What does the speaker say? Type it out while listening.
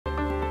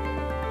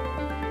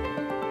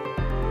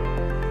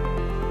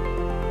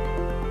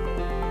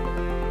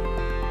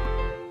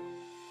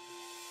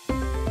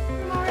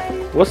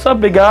What's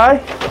up, big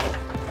guy?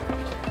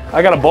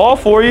 I got a ball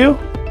for you.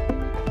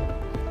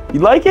 You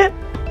like it?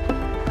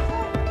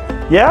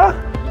 Yeah?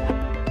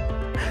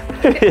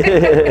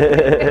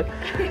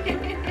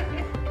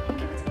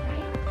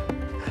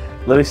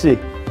 Let me see.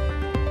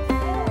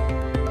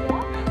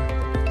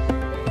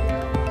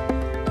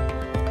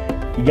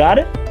 You got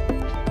it?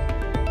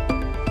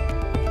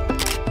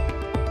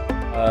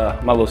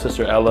 My little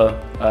sister Ella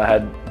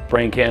had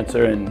brain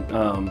cancer, and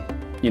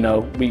you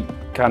know, we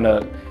kind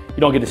of, you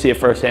don't get to see it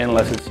firsthand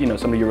unless it's, you know,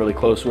 somebody you're really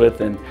close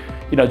with, and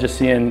you know, just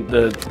seeing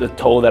the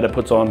toll that it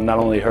puts on not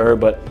only her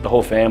but the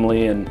whole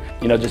family, and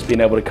you know, just being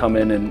able to come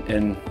in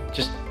and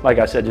just, like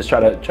I said, just try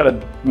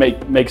to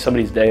make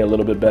somebody's day a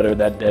little bit better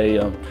that day.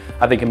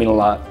 I think it means a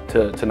lot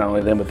to not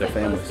only them but their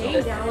families. So.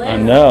 I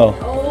know.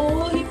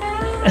 Oh, yeah.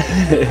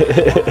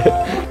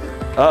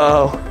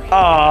 Uh-oh.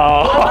 Oh.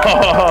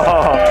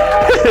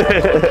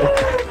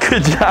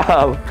 Good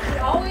job.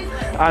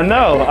 I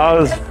know.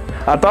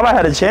 I thought I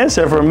had a chance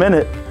there for a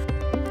minute.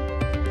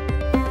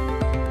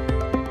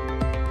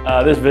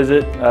 This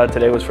visit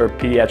today was for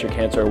Pediatric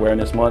Cancer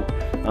Awareness Month.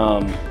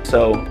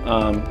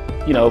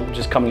 You know,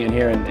 just coming in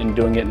here and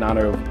doing it in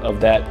honor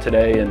of that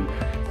today, and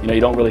you know,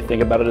 you don't really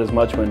think about it as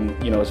much when,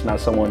 you know, it's not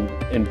someone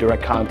in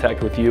direct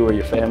contact with you or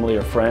your family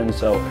or friends.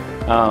 So,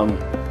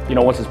 you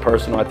know, once it's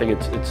personal, I think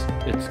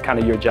it's kind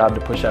of your job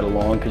to push that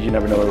along, because you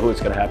never know who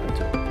it's going to happen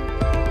to.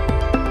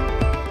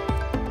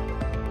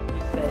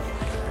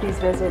 These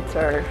visits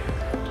are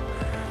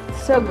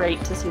so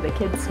great to see the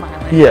kids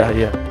smiling. Yeah,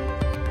 yeah.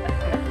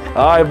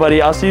 All right,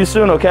 buddy. I'll see you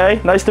soon,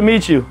 okay? Nice to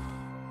meet you.